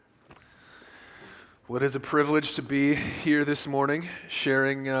Well, it is a privilege to be here this morning,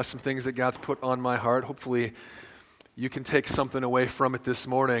 sharing some things that God's put on my heart. Hopefully, you can take something away from it this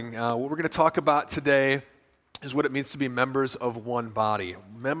morning. What we're going to talk about today is what it means to be members of one body.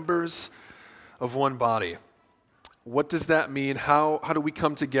 Members of one body. What does that mean? How do we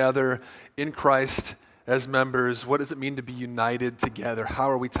come together in Christ as members? What does it mean to be united together? How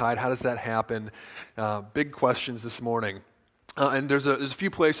are we tied? How does that happen? Big questions this morning. And there's a few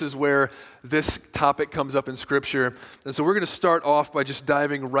places where this topic comes up in Scripture, and so we're going to start off by just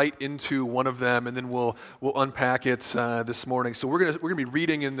diving right into one of them, and then we'll unpack it this morning. So we're going to be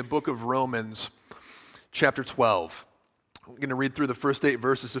reading in the book of Romans, chapter 12. We're going to read through the first 8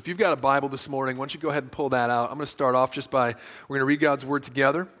 verses. So if you've got a Bible this morning, why don't you go ahead and pull that out? I'm going to start off just by we're going to read God's Word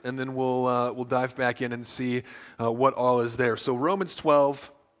together, and then we'll dive back in and see what all is there. So Romans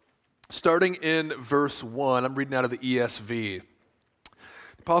 12. Starting in verse 1, I'm reading out of the ESV. The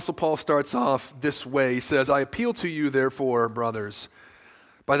Apostle Paul starts off this way. He says, I appeal to you, therefore, brothers,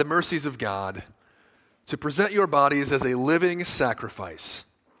 by the mercies of God, to present your bodies as a living sacrifice,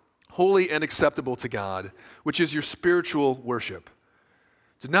 holy and acceptable to God, which is your spiritual worship.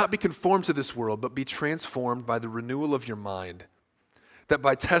 Do not be conformed to this world, but be transformed by the renewal of your mind, that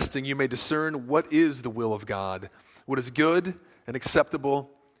by testing you may discern what is the will of God, what is good and acceptable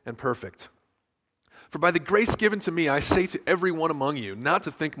and perfect. For by the grace given to me, I say to every one among you, not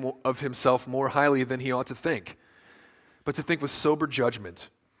to think of himself more highly than he ought to think, but to think with sober judgment,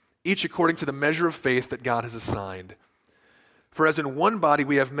 each according to the measure of faith that God has assigned. For as in one body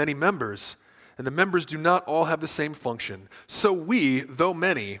we have many members, and the members do not all have the same function, so we, though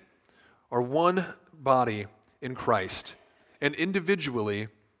many, are one body in Christ, and individually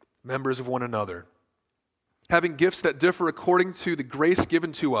members of one another. Having gifts that differ according to the grace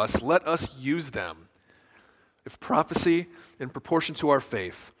given to us, let us use them. If prophecy, in proportion to our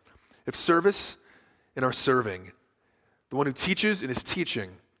faith. If service, in our serving. The one who teaches in his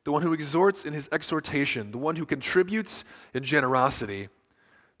teaching. The one who exhorts in his exhortation. The one who contributes in generosity.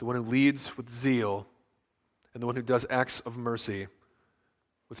 The one who leads with zeal. And the one who does acts of mercy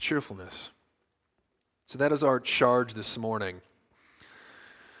with cheerfulness. So that is our charge this morning.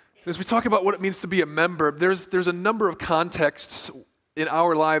 As we talk about what it means to be a member, there's a number of contexts in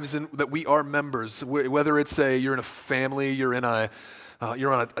our lives that we are members. Whether it's you're in a family, you're on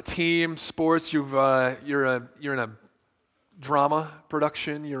a team, sports, you're in a drama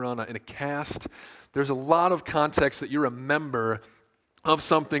production, you're in a cast. There's a lot of context that you're a member of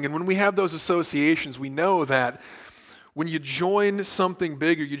something, and when we have those associations, we know that when you join something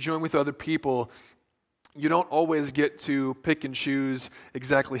bigger, you join with other people. You don't always get to pick and choose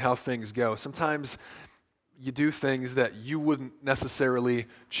exactly how things go. Sometimes you do things that you wouldn't necessarily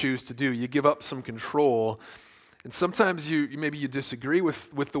choose to do. You give up some control. And sometimes maybe you disagree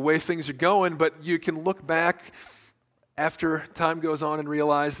with the way things are going, but you can look back after time goes on and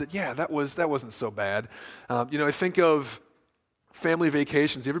realize that, yeah, that wasn't so bad. I think of family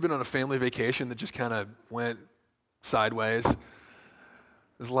vacations. You ever been on a family vacation that just kind of went sideways?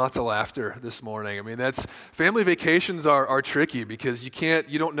 There's lots of laughter this morning. I mean, family vacations are tricky because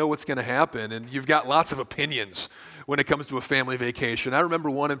you don't know what's going to happen, and you've got lots of opinions when it comes to a family vacation. I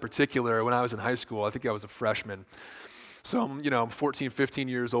remember one in particular when I was in high school. I think I was a freshman. So I'm 14, 15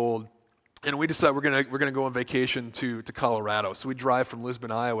 years old, and we decided we're gonna go on vacation to Colorado. So we drive from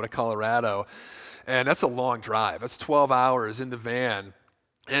Lisbon, Iowa to Colorado, and that's a long drive. That's 12 hours in the van,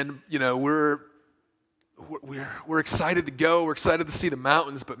 and we're excited to go. We're excited to see the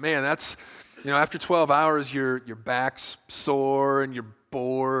mountains, but man, that's after 12 hours, your back's sore and you're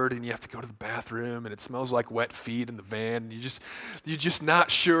bored, and you have to go to the bathroom, and it smells like wet feet in the van. And you're just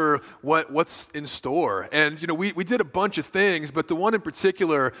not sure what's in store. And we did a bunch of things, but the one in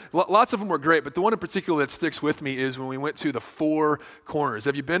particular, lots of them were great, but the one in particular that sticks with me is when we went to the Four Corners.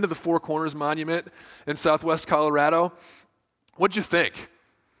 Have you been to the Four Corners Monument in Southwest Colorado? What'd you think?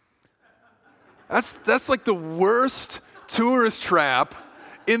 That's like the worst tourist trap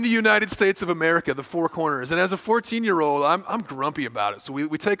in the United States of America, the Four Corners. And as a 14-year-old, I'm grumpy about it. So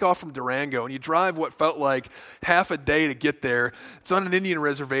we take off from Durango, and you drive what felt like half a day to get there. It's on an Indian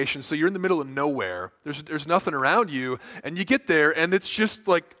reservation, so you're in the middle of nowhere. There's nothing around you, and you get there, and it's just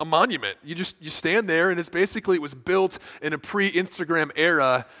like a monument. You stand there, and it was built in a pre-Instagram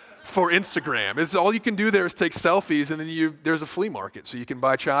era for Instagram. It's all you can do there is take selfies, and then there's a flea market, so you can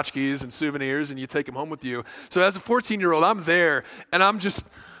buy tchotchkes and souvenirs, and you take them home with you. So as a 14-year-old, I'm there, and I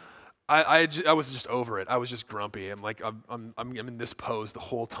was just over it. I was just grumpy. I'm in this pose the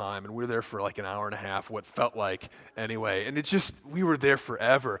whole time, and we were there for like an hour and a half, what felt like anyway. And we were there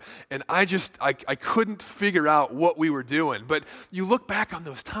forever, and I couldn't figure out what we were doing. But you look back on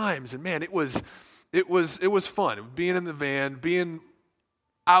those times, and man, it was It was fun, being in the van, being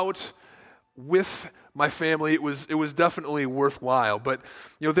out with my family. It was definitely worthwhile. But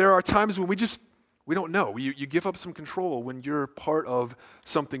there are times when we don't know. You give up some control when you're part of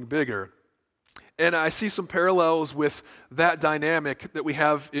something bigger. And I see some parallels with that dynamic that we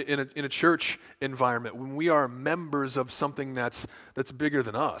have in a church environment when we are members of something that's bigger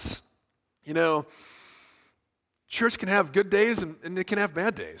than us. Church can have good days and it can have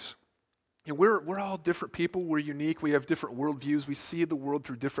bad days. We're all different people. We're unique. We have different worldviews. We see the world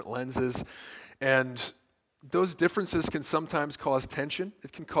through different lenses. And those differences can sometimes cause tension.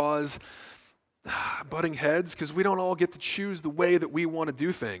 It can cause butting heads because we don't all get to choose the way that we want to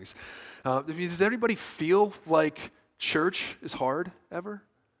do things. Does everybody feel like church is hard ever?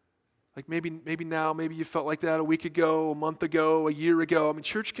 Like maybe now, maybe you felt like that a week ago, a month ago, a year ago. I mean,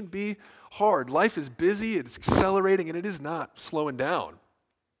 church can be hard. Life is busy, it's accelerating, and it is not slowing down.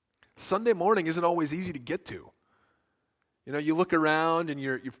 Sunday morning isn't always easy to get to. You look around and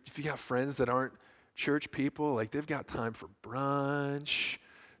if you have friends that aren't church people, like they've got time for brunch.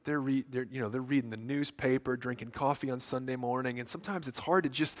 They're reading the newspaper, drinking coffee on Sunday morning, and sometimes it's hard to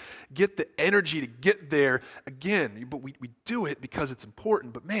just get the energy to get there again. But we do it because it's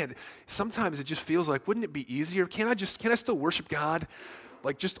important. But man, sometimes it just feels like, wouldn't it be easier? Can I still worship God,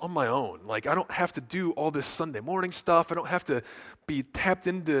 like just on my own? Like I don't have to do all this Sunday morning stuff. I don't have to be tapped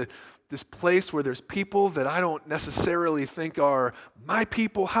into this place where there's people that I don't necessarily think are my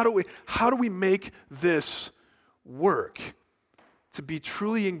people. How do we make this work? To be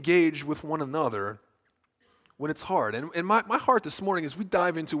truly engaged with one another when it's hard. And my heart this morning, as we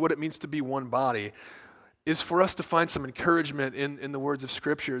dive into what it means to be one body, is for us to find some encouragement in the words of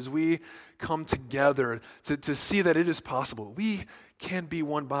Scripture as we come together to see that it is possible. We can be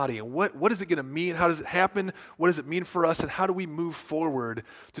one body. And what is it going to mean? How does it happen? What does it mean for us? And how do we move forward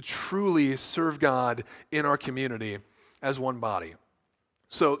to truly serve God in our community as one body?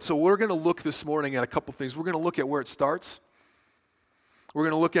 So we're going to look this morning at a couple things. We're going to look at where it starts. We're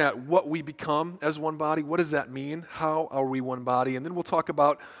going to look at what we become as one body. What does that mean? How are we one body? And then we'll talk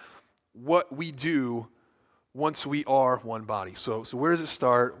about what we do once we are one body. So where does it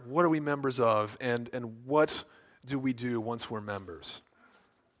start? What are we members of? And what do we do once we're members?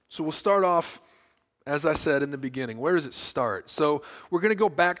 So we'll start off, as I said in the beginning, where does it start? So we're going to go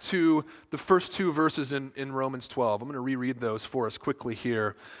back to the first two verses in Romans 12. I'm going to reread those for us quickly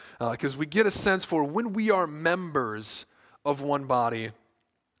here because we get a sense for when we are members of one body.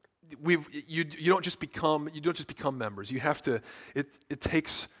 You don't just become members. You have to. It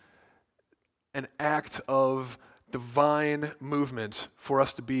takes an act of divine movement for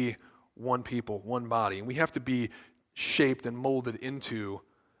us to be one people, one body, and we have to be shaped and molded into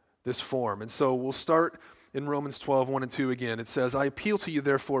this form. And so we'll start in Romans 12, 1 and 2 again. It says, "I appeal to you,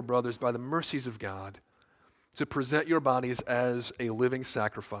 therefore, brothers, by the mercies of God, to present your bodies as a living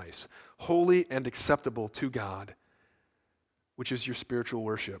sacrifice, holy and acceptable to God, which is your spiritual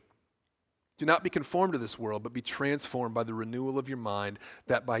worship. Do not be conformed to this world, but be transformed by the renewal of your mind,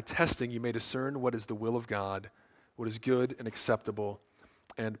 that by testing you may discern what is the will of God, what is good and acceptable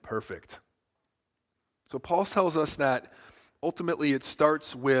and perfect." So Paul tells us that ultimately it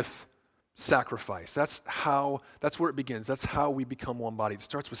starts with sacrifice. That's where it begins. That's how we become one body. It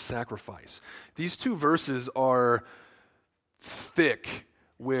starts with sacrifice. These two verses are thick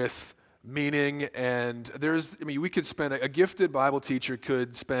with meaning, and we could spend, a gifted Bible teacher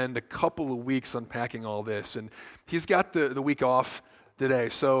could spend a couple of weeks unpacking all this, and he's got the week off today,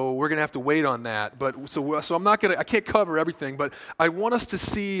 so we're going to have to wait on that. But so I can't cover everything, but I want us to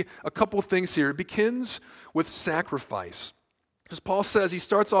see a couple of things here. It begins with sacrifice. Because Paul says, he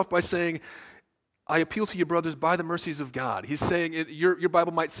starts off by saying, "I appeal to you, brothers, by the mercies of God." He's saying, your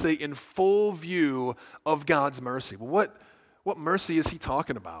Bible might say, in full view of God's mercy. Well, what mercy is he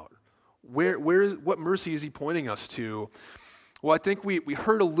talking about? What mercy is he pointing us to? Well, I think we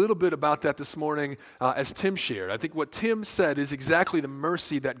heard a little bit about that this morning as Tim shared. I think what Tim said is exactly the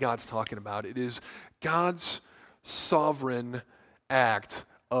mercy that God's talking about. It is God's sovereign act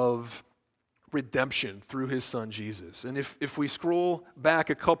of redemption through his son Jesus. And if we scroll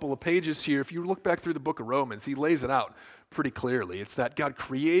back a couple of pages here, if you look back through the book of Romans, he lays it out pretty clearly. It's that God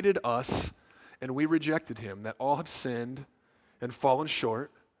created us and we rejected him, that all have sinned and fallen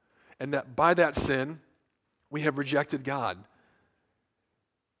short, and that by that sin, we have rejected God.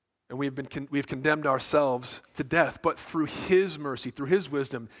 And we've condemned ourselves to death, but through his mercy, through his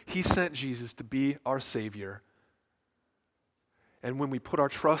wisdom, he sent Jesus to be our Savior. And when we put our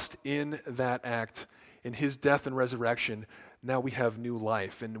trust in that act, in his death and resurrection, now we have new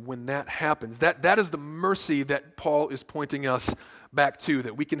life. And when that happens, that is the mercy that Paul is pointing us back to,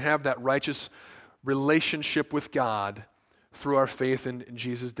 that we can have that righteous relationship with God through our faith in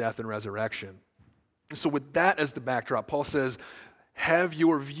Jesus' death and resurrection. And so with that as the backdrop, Paul says, have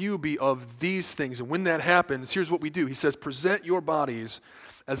your view be of these things. And when that happens, here's what we do. He says, present your bodies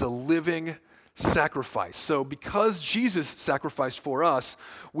as a living sacrifice. So because Jesus sacrificed for us,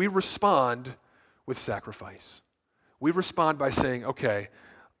 we respond with sacrifice. We respond by saying, okay,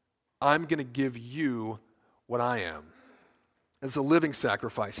 I'm going to give you what I am. As a living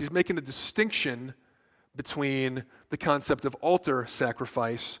sacrifice. He's making a distinction between the concept of altar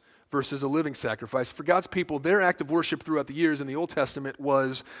sacrifice versus a living sacrifice. For God's people, their act of worship throughout the years in the Old Testament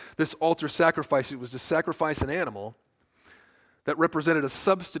was this altar sacrifice. It was to sacrifice an animal that represented a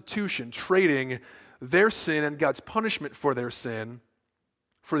substitution, trading their sin and God's punishment for their sin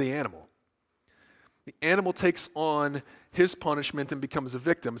for the animal. The animal takes on his punishment and becomes a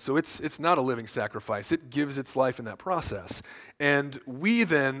victim. So it's not a living sacrifice. It gives its life in that process. And we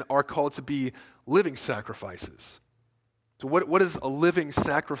then are called to be living sacrifices. So what does a living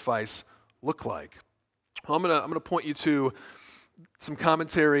sacrifice look like? Well, I'm gonna point you to some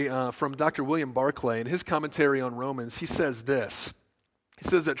commentary from Dr. William Barclay. In his commentary on Romans, he says this. He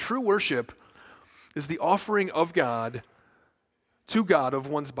says that true worship is the offering of God to God of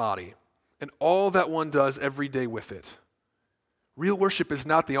one's body and all that one does every day with it. Real worship is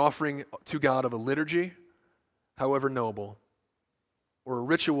not the offering to God of a liturgy, however noble, or a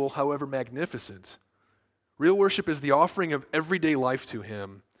ritual, however magnificent. Real worship is the offering of everyday life to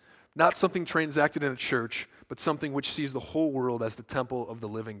Him, not something transacted in a church, but something which sees the whole world as the temple of the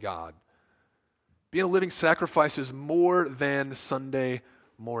living God. Being a living sacrifice is more than Sunday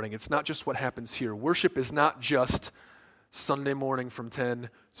morning. It's not just what happens here. Worship is not just Sunday morning from 10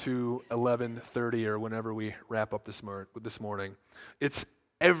 to 11:30 or whenever we wrap up this morning. It's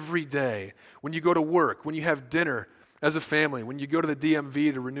every day. When you go to work, when you have dinner as a family, when you go to the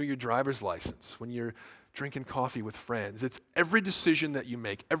DMV to renew your driver's license, when you're drinking coffee with friends. It's every decision that you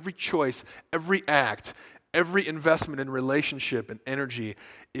make, every choice, every act, every investment in relationship and energy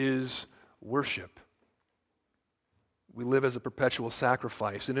is worship. We live as a perpetual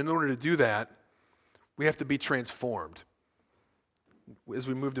sacrifice. And in order to do that, we have to be transformed. As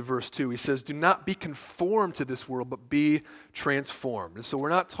we move to verse 2, he says, do not be conformed to this world, but be transformed. And so we're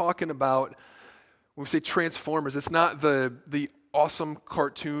not talking about, when we say transformers, it's not the awesome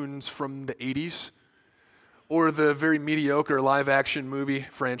cartoons from the 80s or the very mediocre live-action movie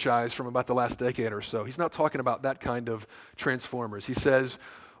franchise from about the last decade or so. He's not talking about that kind of transformers. He says,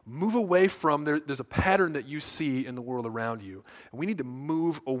 move away from, there's a pattern that you see in the world around you, and we need to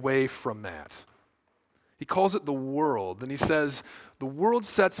move away from that. He calls it the world, and he says, the world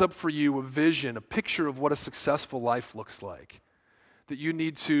sets up for you a vision, a picture of what a successful life looks like. That you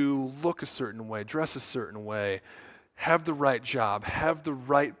need to look a certain way, dress a certain way, have the right job, have the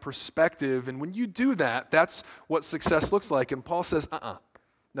right perspective, and when you do that, that's what success looks like. And Paul says,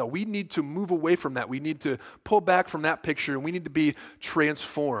 no, we need to move away from that. We need to pull back from that picture, and we need to be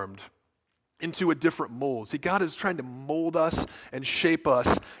transformed into a different mold. See, God is trying to mold us and shape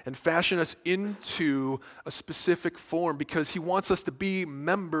us and fashion us into a specific form because He wants us to be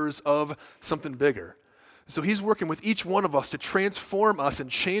members of something bigger. So He's working with each one of us to transform us and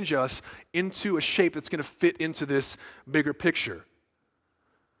change us into a shape that's going to fit into this bigger picture.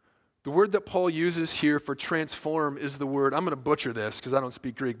 The word that Paul uses here for transform is the word, I'm going to butcher this because I don't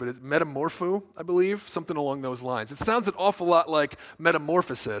speak Greek, but it's metamorpho, I believe, something along those lines. It sounds an awful lot like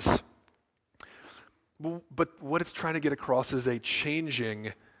metamorphosis. But what it's trying to get across is a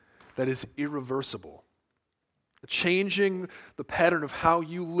changing that is irreversible. Changing the pattern of how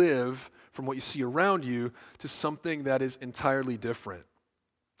you live from what you see around you to something that is entirely different.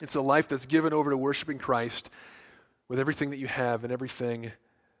 It's a life that's given over to worshiping Christ with everything that you have and everything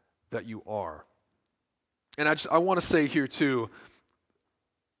that you are. And I want to say here too,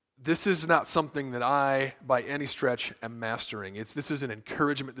 this is not something that I, by any stretch, am mastering. This is an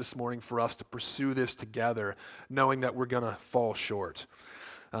encouragement this morning for us to pursue this together, knowing that we're going to fall short.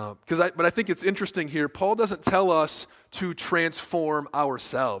 But I think it's interesting here, Paul doesn't tell us to transform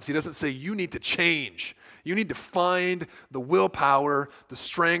ourselves. He doesn't say, you need to change. You need to find the willpower, the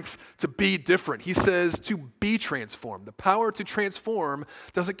strength to be different. He says to be transformed. The power to transform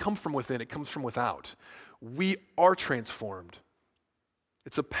doesn't come from within, it comes from without. We are transformed.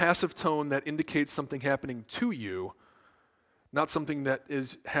 It's a passive tone that indicates something happening to you, not something that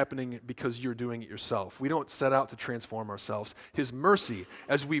is happening because you're doing it yourself. We don't set out to transform ourselves. His mercy,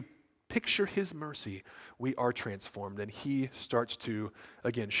 as we picture His mercy, we are transformed, and He starts to,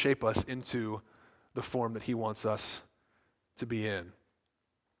 again, shape us into the form that He wants us to be in.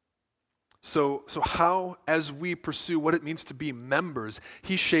 So how, as we pursue what it means to be members,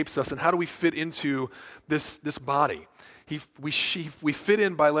 he shapes us, and how do we fit into this body? We fit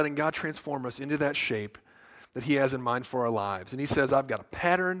in by letting God transform us into that shape that he has in mind for our lives. And he says, I've got a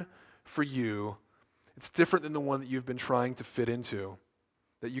pattern for you. It's different than the one that you've been trying to fit into,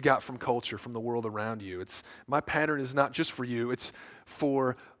 that you got from culture, from the world around you. My pattern is not just for you, it's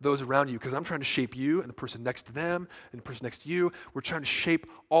for those around you, because I'm trying to shape you and the person next to them and the person next to you. We're trying to shape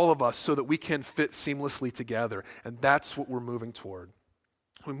all of us so that we can fit seamlessly together, and that's what we're moving toward.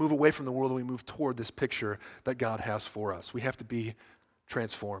 We move away from the world and we move toward this picture that God has for us. We have to be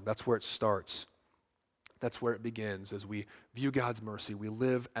transformed. That's where it starts. That's where it begins. As we view God's mercy, we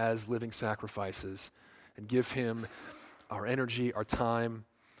live as living sacrifices and give him our energy, our time,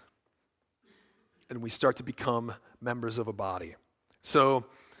 and we start to become members of a body. So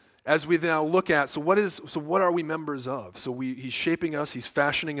as we now look at, what are we members of? So he's shaping us, he's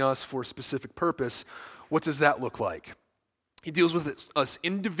fashioning us for a specific purpose. What does that look like? He deals with us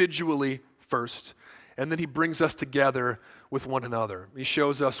individually first, and then he brings us together with one another. He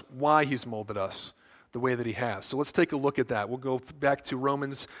shows us why he's molded us the way that he has. So let's take a look at that. We'll go back to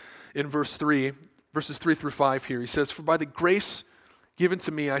Romans in verses 3 through 5 here. He says, "For by the grace given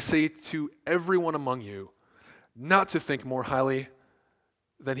to me, I say to everyone among you, not to think more highly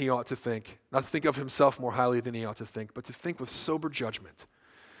than he ought to think, not to think of himself more highly than he ought to think, but to think with sober judgment,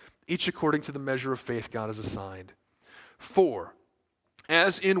 each according to the measure of faith God has assigned. For,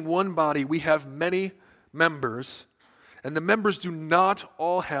 as in one body we have many members, and the members do not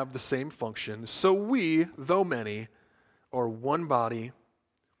all have the same function, so we, though many, are one body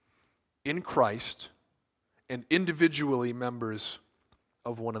in Christ and individually members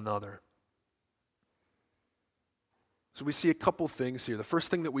of one another." So we see a couple things here. The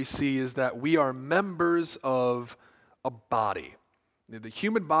first thing that we see is that we are members of a body. The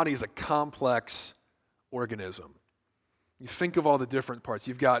human body is a complex organism. You think of all the different parts.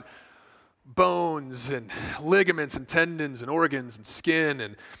 You've got bones and ligaments and tendons and organs and skin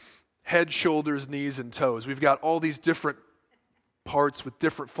and head, shoulders, knees, and toes. We've got all these different parts with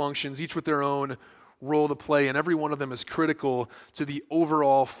different functions, each with their own role to play, and every one of them is critical to the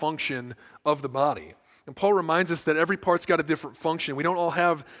overall function of the body. And Paul reminds us that every part's got a different function. We don't all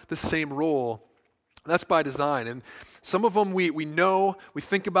have the same role. That's by design. And some of them we know, we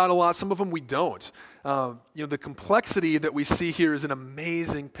think about a lot. Some of them we don't. The complexity that we see here is an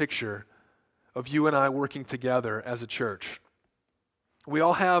amazing picture of you and I working together as a church. We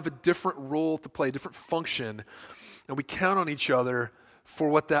all have a different role to play, a different function, and we count on each other for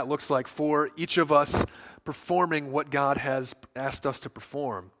what that looks like, for each of us performing what God has asked us to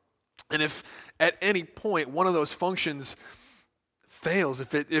perform. And if at any point one of those functions fails,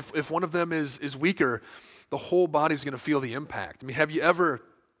 if one of them is weaker, the whole body's going to feel the impact. I mean, have you ever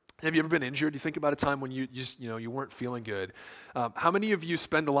been injured? You think about a time when you weren't feeling good. How many of you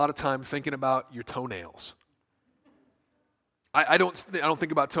spend a lot of time thinking about your toenails? I don't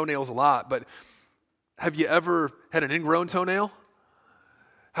think about toenails a lot, but have you ever had an ingrown toenail?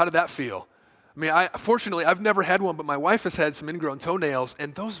 How did that feel? I mean, fortunately, I've never had one, but my wife has had some ingrown toenails,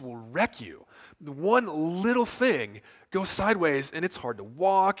 and those will wreck you. One little thing goes sideways, and it's hard to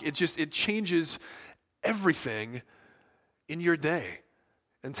walk. It changes everything in your day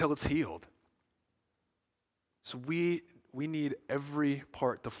until it's healed. So we need every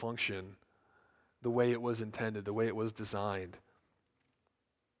part to function the way it was intended, the way it was designed.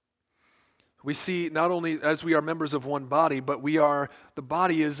 We see not only as we are members of one body, but we are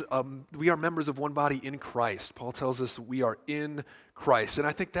members of one body in Christ. Paul tells us we are in Christ. And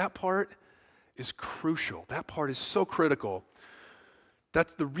I think that part is crucial. That part is so critical.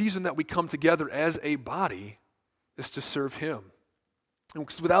 That's the reason that we come together as a body, is to serve him. And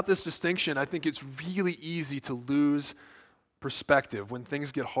without this distinction, I think it's really easy to lose perspective when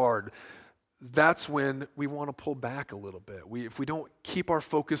things get hard. That's when we want to pull back a little bit. If we don't keep our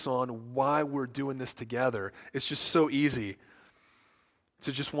focus on why we're doing this together, it's just so easy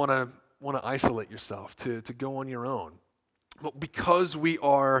to just want to isolate yourself, to go on your own. But because we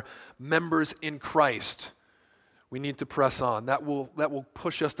are members in Christ, we need to press on. That will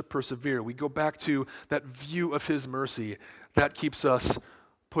push us to persevere. We go back to that view of his mercy. That keeps us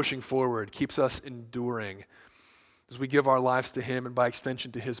pushing forward, keeps us enduring as we give our lives to him and by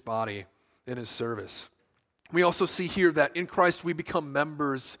extension to his body in his service. We also see here that in Christ we become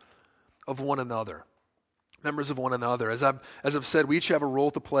members of one another. Members of one another. As I've said, we each have a role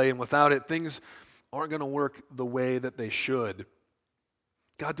to play, and without it, things aren't going to work the way that they should.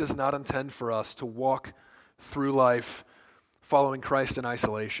 God does not intend for us to walk through life following Christ in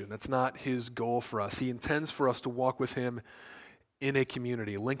isolation. That's not his goal for us. He intends for us to walk with him in a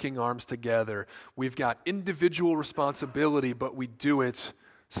community, linking arms together. We've got individual responsibility, but we do it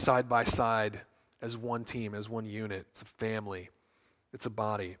side by side as one team, as one unit. It's a family. It's a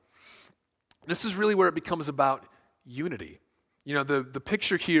body. This is really where it becomes about unity. You know, the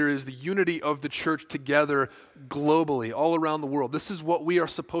picture here is the unity of the church together globally, all around the world. This is what we are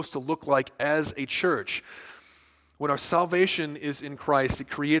supposed to look like as a church. When our salvation is in Christ, it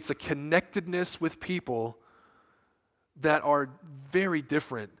creates a connectedness with people that are very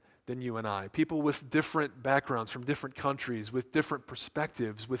different than you and I. People with different backgrounds, from different countries, with different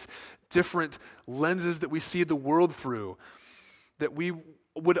perspectives, with different lenses that we see the world through, that we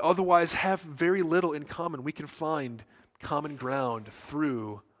would otherwise have very little in common. We can find common ground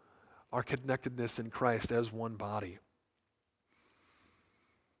through our connectedness in Christ as one body.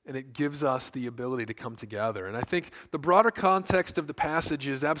 And it gives us the ability to come together. And I think the broader context of the passage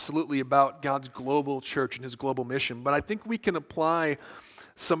is absolutely about God's global church and his global mission. But I think we can apply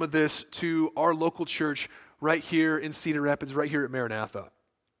some of this to our local church right here in Cedar Rapids, right here at Maranatha.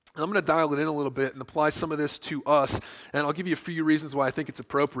 And I'm going to dial it in a little bit and apply some of this to us. And I'll give you a few reasons why I think it's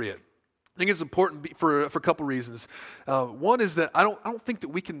appropriate. I think it's important for a couple reasons. One is that I don't think that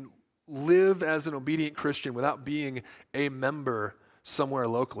we can live as an obedient Christian without being a member somewhere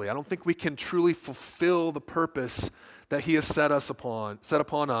locally. I don't think we can truly fulfill the purpose that he has set upon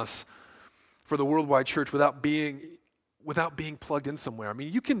us for the worldwide church without being plugged in somewhere. I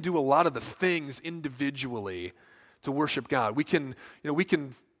mean, you can do a lot of the things individually to worship God. We can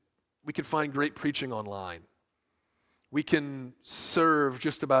find great preaching online. We can serve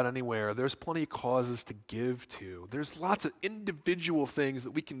just about anywhere. There's plenty of causes to give to. There's lots of individual things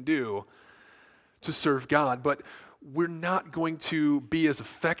that we can do to serve God, but we're not going to be as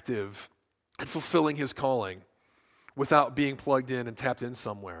effective at fulfilling his calling without being plugged in and tapped in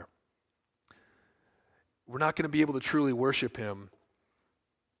somewhere. We're not going to be able to truly worship him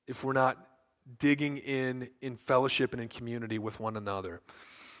if we're not digging in fellowship and in community with one another.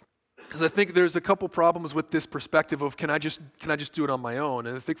 Because I think there's a couple problems with this perspective of can I just do it on my own?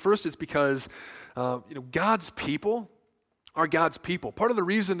 And I think first it's because God's people are God's people. Part of the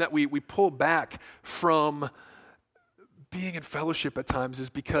reason that we pull back from being in fellowship at times is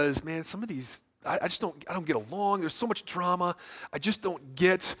because, man, some of these I don't get along. There's so much drama. I just don't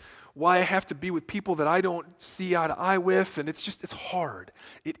get why I have to be with people that I don't see eye to eye with, and it's hard.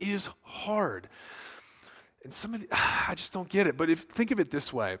 It is hard. And I just don't get it. But think of it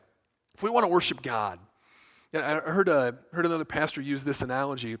this way. If we want to worship God, and I heard another pastor use this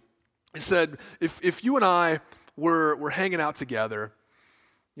analogy. He said, if you and I were hanging out together,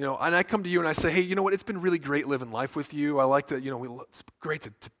 and I come to you and I say, hey, you know what? It's been really great living life with you. I like to, it's great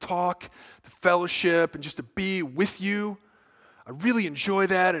to talk, to fellowship, and just to be with you. I really enjoy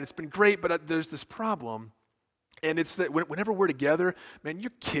that, and it's been great, but there's this problem, and it's that whenever we're together, man,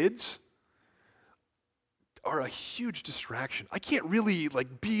 your kids are a huge distraction. I can't really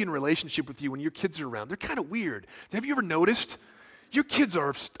be in relationship with you when your kids are around. They're kind of weird. Have you ever noticed? Your kids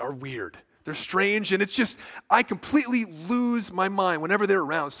are weird. They're strange, and it's just, I completely lose my mind whenever they're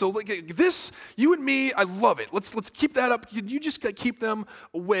around. So this, you and me, I love it. Let's keep that up. You just keep them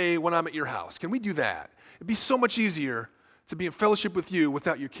away when I'm at your house. Can we do that? It'd be so much easier to be in fellowship with you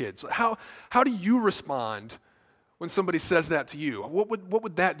without your kids. How do you respond when somebody says that to you? What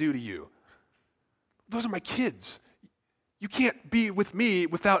would that do to you? Those are my kids. You can't be with me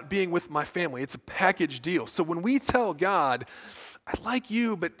without being with my family. It's a package deal. So when we tell God, I like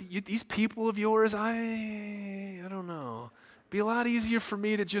you, but these people of yours, I don't know. It'd be a lot easier for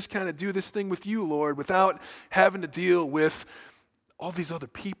me to just kind of do this thing with you, Lord, without having to deal with all these other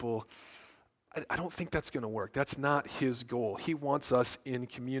people. I don't think that's going to work. That's not his goal. He wants us in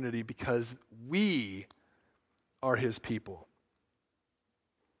community because we are his people.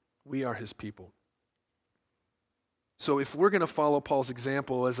 We are his people. So if we're going to follow Paul's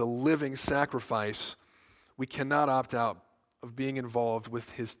example as a living sacrifice, we cannot opt out of being involved with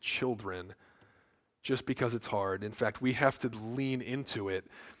his children just because it's hard. In fact, we have to lean into it.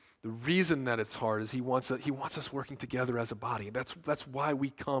 The reason that it's hard is he wants us working together as a body. That's why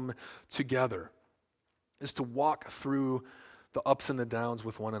we come together, is to walk through the ups and the downs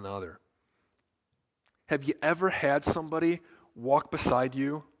with one another. Have you ever had somebody walk beside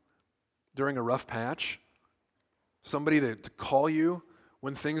you during a rough patch? Somebody to call you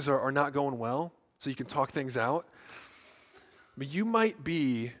when things are not going well so you can talk things out? But you might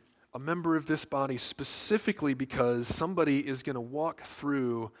be a member of this body specifically because somebody is going to walk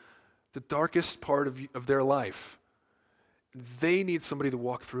through the darkest part of their life. They need somebody to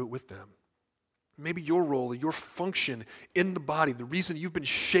walk through it with them. Maybe your role, your function in the body, the reason you've been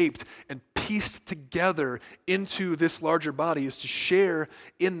shaped and pieced together into this larger body is to share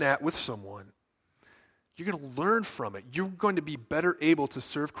in that with someone. You're going to learn from it. You're going to be better able to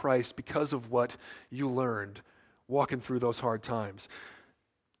serve Christ because of what you learned walking through those hard times.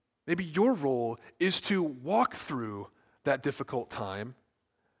 Maybe your role is to walk through that difficult time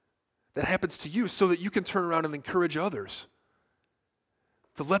that happens to you so that you can turn around and encourage others.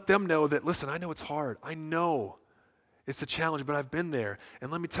 To let them know that, listen, I know it's hard. I know it's a challenge, but I've been there.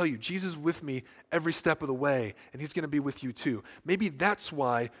 And let me tell you, Jesus is with me every step of the way, and he's going to be with you too. Maybe that's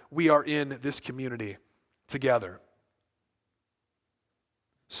why we are in this community together.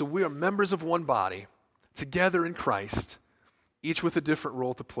 So we are members of one body, together in Christ, each with a different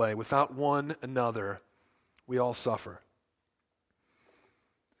role to play. Without one another, we all suffer.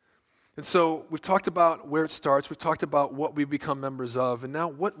 And so we've talked about where it starts. We've talked about what we become members of. And now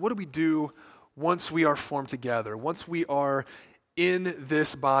what do we do once we are formed together? Once we are in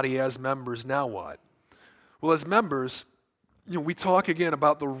this body as members, now what? Well, as members, we talk again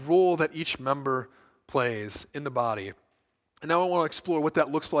about the role that each member plays in the body. And now I want to explore what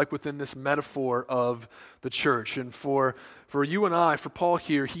that looks like within this metaphor of the church. And for you and I, for Paul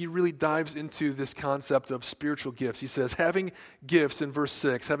here, he really dives into this concept of spiritual gifts. He says, having gifts in verse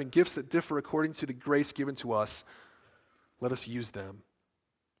 6, having gifts that differ according to the grace given to us, let us use them.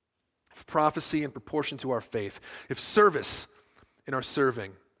 If prophecy in proportion to our faith, if service in our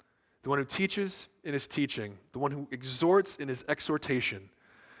serving, the one who teaches in his teaching, the one who exhorts in his exhortation,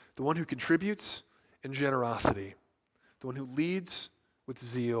 the one who contributes in generosity, the one who leads with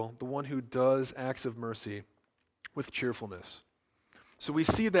zeal, the one who does acts of mercy with cheerfulness. So we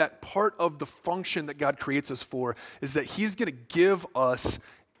see that part of the function that God creates us for is that he's going to give us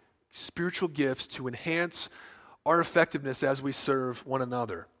spiritual gifts to enhance our effectiveness as we serve one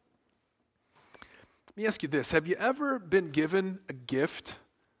another. Let me ask you this. Have you ever been given a gift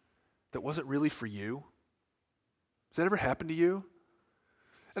that wasn't really for you? Has that ever happened to you?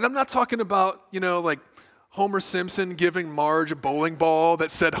 And I'm not talking about, like Homer Simpson giving Marge a bowling ball that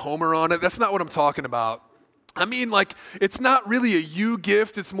said Homer on it. That's not what I'm talking about. I mean, it's not really a you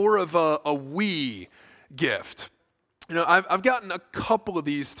gift. It's more of a we gift. I've gotten a couple of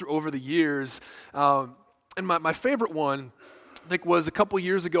these over the years. And my favorite one, I think, was a couple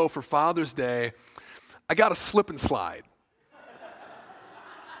years ago for Father's Day. I got a slip and slide.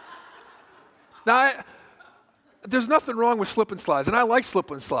 Now, there's nothing wrong with slip and slides, and I like slip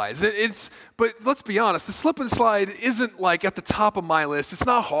and slides. But let's be honest, the slip and slide isn't at the top of my list. It's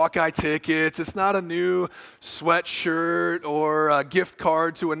not Hawkeye tickets. It's not a new sweatshirt or a gift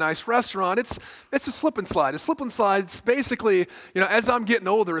card to a nice restaurant. It's a slip and slide. A slip and slide's basically, as I'm getting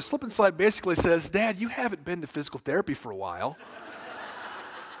older, a slip and slide basically says, Dad, you haven't been to physical therapy for a while.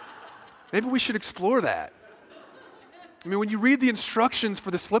 Maybe we should explore that. I mean, when you read the instructions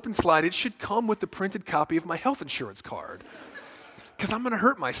for the slip and slide, it should come with the printed copy of my health insurance card, because I'm going to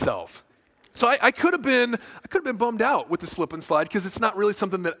hurt myself. So I could have been bummed out with the slip and slide because it's not really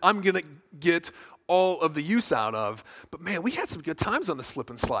something that I'm going to get all of the use out of. But man, we had some good times on the slip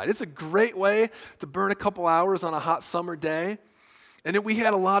and slide. It's a great way to burn a couple hours on a hot summer day, and then we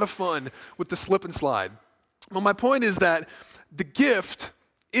had a lot of fun with the slip and slide. Well, my point is that the gift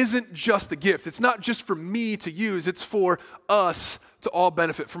isn't just the gift. It's not just for me to use. It's for us to all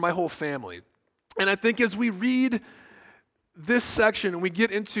benefit, for my whole family. And I think as we read this section and we get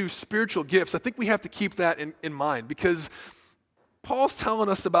into spiritual gifts, I think we have to keep that in mind, because Paul's telling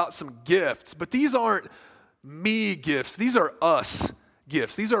us about some gifts, but these aren't me gifts. These are us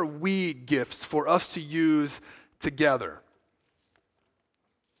gifts. These are we gifts for us to use together.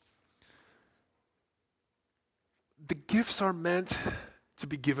 The gifts are meant to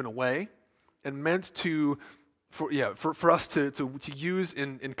be given away and meant for us to use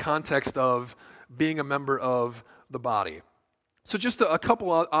in context of being a member of the body. So just a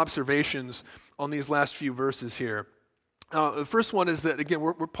couple of observations on these last few verses here. The first one is that, again,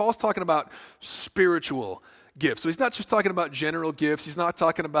 where Paul's talking about spiritual gifts. So he's not just talking about general gifts. He's not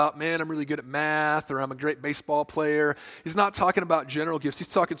talking about, man, I'm really good at math, or I'm a great baseball player. He's not talking about general gifts. He's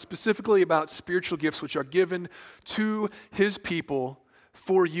talking specifically about spiritual gifts which are given to his people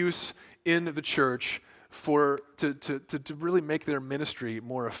for use in the church, to really make their ministry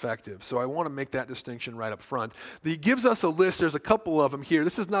more effective. So I want to make that distinction right up front. He gives us a list. There's a couple of them here.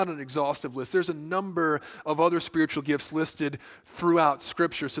 This is not an exhaustive list. There's a number of other spiritual gifts listed throughout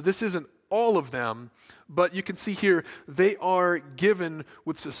Scripture. So this isn't all of them, but you can see here they are given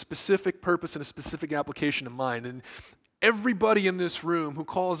with a specific purpose and a specific application in mind. And everybody in this room who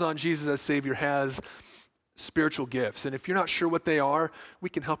calls on Jesus as Savior has spiritual gifts. And if you're not sure what they are, we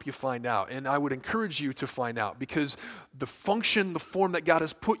can help you find out. And I would encourage you to find out, because the function, the form that God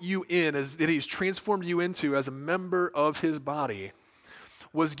has put you in, that He's transformed you into as a member of His body,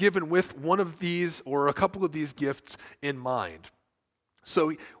 was given with one of these or a couple of these gifts in mind.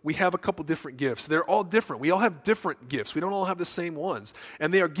 So we have a couple different gifts. They're all different. We all have different gifts. We don't all have the same ones.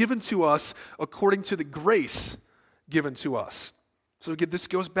 And they are given to us according to the grace given to us. So again, this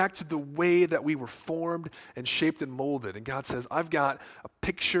goes back to the way that we were formed and shaped and molded. And God says, I've got a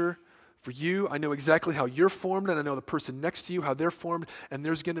picture for you. I know exactly how you're formed, and I know the person next to you, how they're formed, and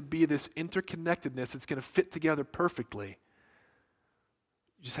there's going to be this interconnectedness that's going to fit together perfectly.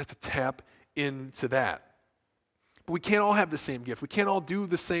 You just have to tap into that. But we can't all have the same gift. We can't all do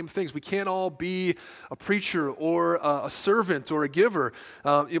the same things. We can't all be a preacher or a servant or a giver.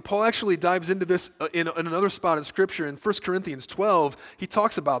 Paul actually dives into this in another spot in Scripture. In 1 Corinthians 12, he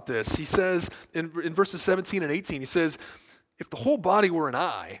talks about this. He says in verses 17 and 18, he says, if the whole body were an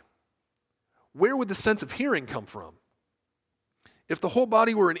eye, where would the sense of hearing come from? If the whole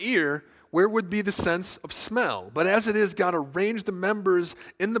body were an ear, where would be the sense of smell? But as it is, God arranged the members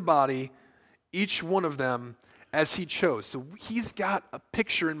in the body, each one of them, as He chose. So He's got a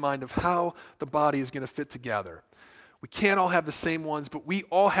picture in mind of how the body is going to fit together. We can't all have the same ones, but we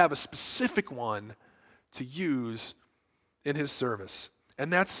all have a specific one to use in His service.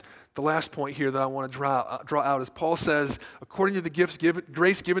 And that's the last point here that I want to draw out, as Paul says, according to the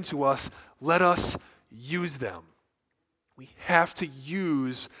grace given to us, let us use them. We have to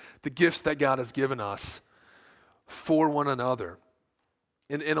use the gifts that God has given us for one another.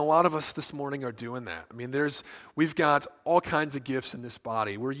 And a lot of us this morning are doing that. I mean, we've got all kinds of gifts in this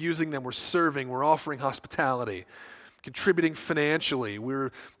body. We're using them, we're serving, we're offering hospitality, contributing financially,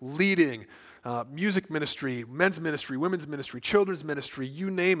 we're leading music ministry, men's ministry, women's ministry, children's ministry, you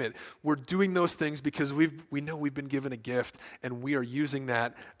name it. We're doing those things because we know we've been given a gift, and we are using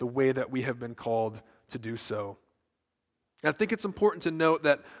that the way that we have been called to do so. I think it's important to note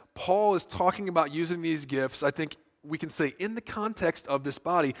that Paul is talking about using these gifts, I think we can say, in the context of this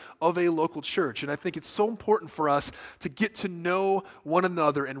body, of a local church. And I think it's so important for us to get to know one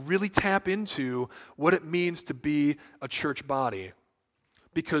another and really tap into what it means to be a church body.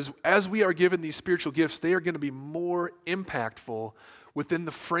 Because as we are given these spiritual gifts, they are going to be more impactful within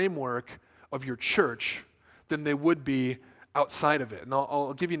the framework of your church than they would be outside of it. And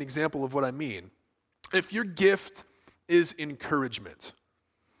I'll give you an example of what I mean. If your gift is encouragement,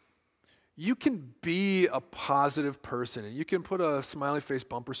 you can be a positive person, and you can put a smiley face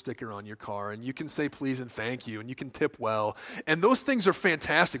bumper sticker on your car, and you can say please and thank you, and you can tip well, and those things are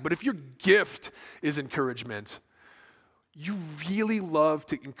fantastic. But if your gift is encouragement, you really love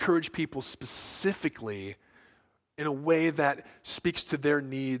to encourage people specifically in a way that speaks to their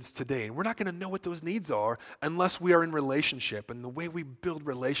needs today. And we're not going to know what those needs are unless we are in relationship. And the way we build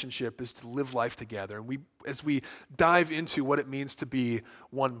relationship is to live life together. And as we dive into what it means to be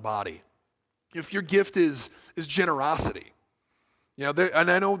one body. If your gift is generosity,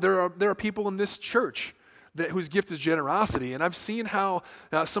 and I know there are people in this church whose gift is generosity, and I've seen how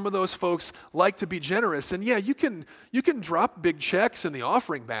some of those folks like to be generous. And yeah, you can drop big checks in the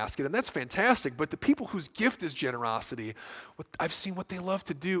offering basket, and that's fantastic. But the people whose gift is generosity, I've seen what they love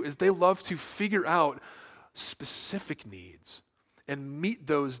to do is they love to figure out specific needs and meet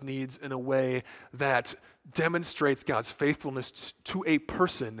those needs in a way that demonstrates God's faithfulness to a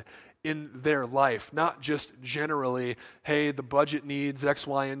person in their life, not just generally, hey, the budget needs X,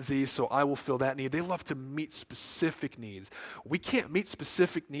 Y, and Z, so I will fill that need. They love to meet specific needs. We can't meet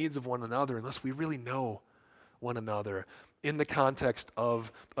specific needs of one another unless we really know one another in the context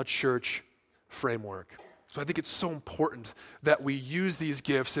of a church framework. So I think it's so important that we use these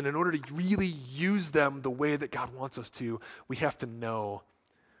gifts, and in order to really use them the way that God wants us to, we have to know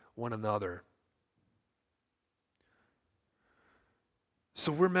one another.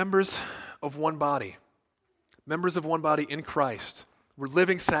 So we're members of one body in Christ. We're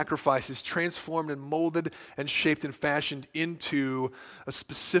living sacrifices, transformed and molded and shaped and fashioned into a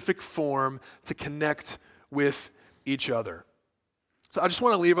specific form to connect with each other. So I just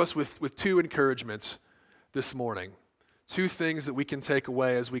want to leave us with two encouragements this morning, two things that we can take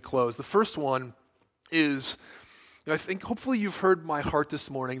away as we close. The first one is, I think hopefully you've heard my heart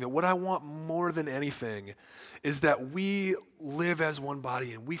this morning that what I want more than anything is that we live as one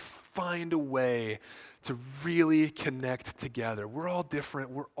body and we find a way to really connect together. We're all different.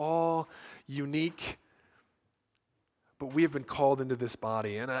 We're all unique, but we have been called into this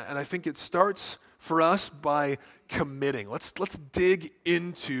body. And I think it starts for us by committing. Let's dig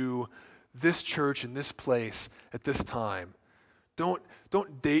into this church and this place at this time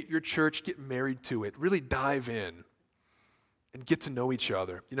Don't date your church, get married to it. Really dive in and get to know each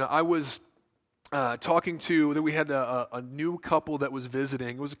other. I was we had a new couple that was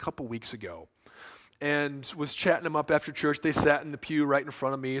visiting. It was a couple weeks ago. And was chatting them up after church. They sat in the pew right in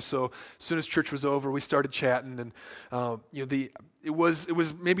front of me. So as soon as church was over, we started chatting. And it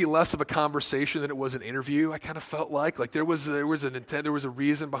was maybe less of a conversation than it was an interview. I kind of felt like there was an intent, there was a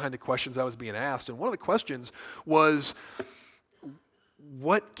reason behind the questions I was being asked. And one of the questions was,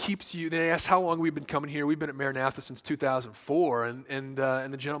 what keeps you? They asked how long we've been coming here. We've been at Maranatha since 2004. And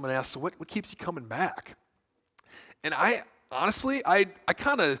the gentleman asked, so what keeps you coming back? And honestly, I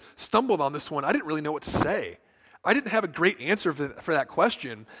kind of stumbled on this one. I didn't really know what to say. I didn't have a great answer for that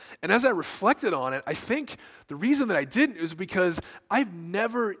question. And as I reflected on it, I think the reason that I didn't is because I've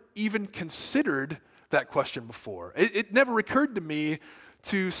never even considered that question before. It never occurred to me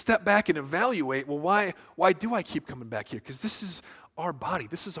to step back and evaluate, well, why do I keep coming back here? Because this is our body.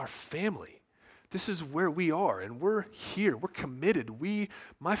 This is our family. This is where we are, and we're here. We're committed.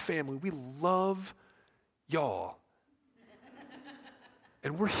 My family, we love y'all.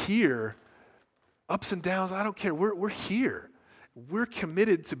 And we're here, ups and downs, I don't care. We're here. We're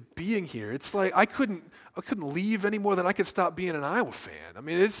committed to being here. It's like I couldn't leave any more than I could stop being an Iowa fan. I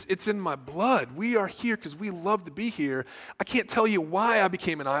mean, it's in my blood. We are here because we love to be here. I can't tell you why I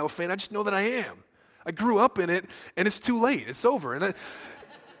became an Iowa fan. I just know that I am. I grew up in it, and it's too late. It's over. And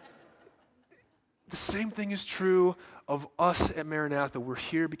the same thing is true of us at Maranatha. We're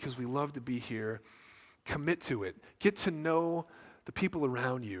here because we love to be here. Commit to it. Get to know the people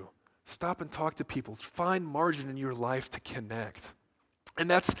around you. Stop and talk to people. Find margin in your life to connect. And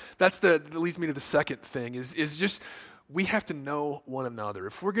that leads me to the second thing is just we have to know one another.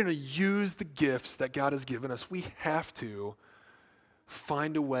 If we're going to use the gifts that God has given us, we have to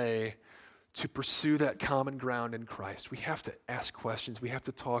find a way to pursue that common ground in Christ. We have to ask questions. We have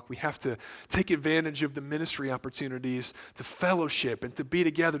to talk. We have to take advantage of the ministry opportunities to fellowship and to be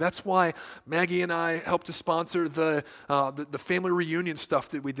together. That's why Maggie and I helped to sponsor the family reunion stuff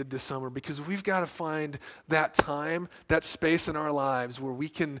that we did this summer, because we've got to find that time, that space in our lives where we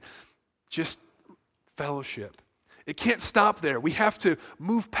can just fellowship. It can't stop there. We have to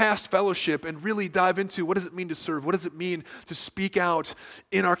move past fellowship and really dive into what does it mean to serve? What does it mean to speak out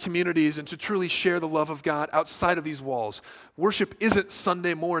in our communities and to truly share the love of God outside of these walls? Worship isn't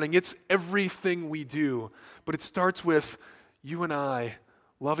Sunday morning. It's everything we do. But it starts with you and I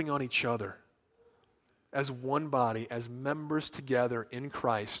loving on each other as one body, as members together in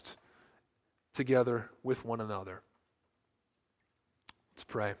Christ, together with one another. Let's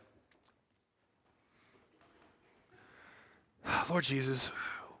pray. Lord Jesus,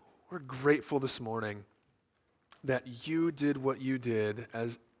 we're grateful this morning that you did what you did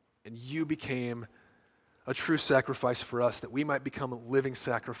and you became a true sacrifice for us, that we might become living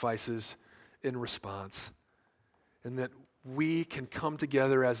sacrifices in response, and that we can come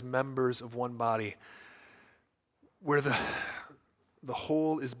together as members of one body where the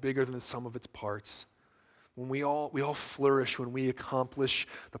whole is bigger than the sum of its parts. When we all flourish, when we accomplish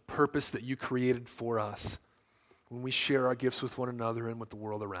the purpose that you created for us, when we share our gifts with one another and with the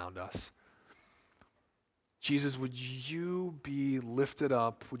world around us. Jesus, would you be lifted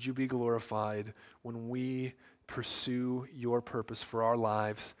up? Would you be glorified when we pursue your purpose for our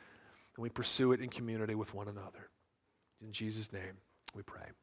lives and we pursue it in community with one another? In Jesus' name we pray.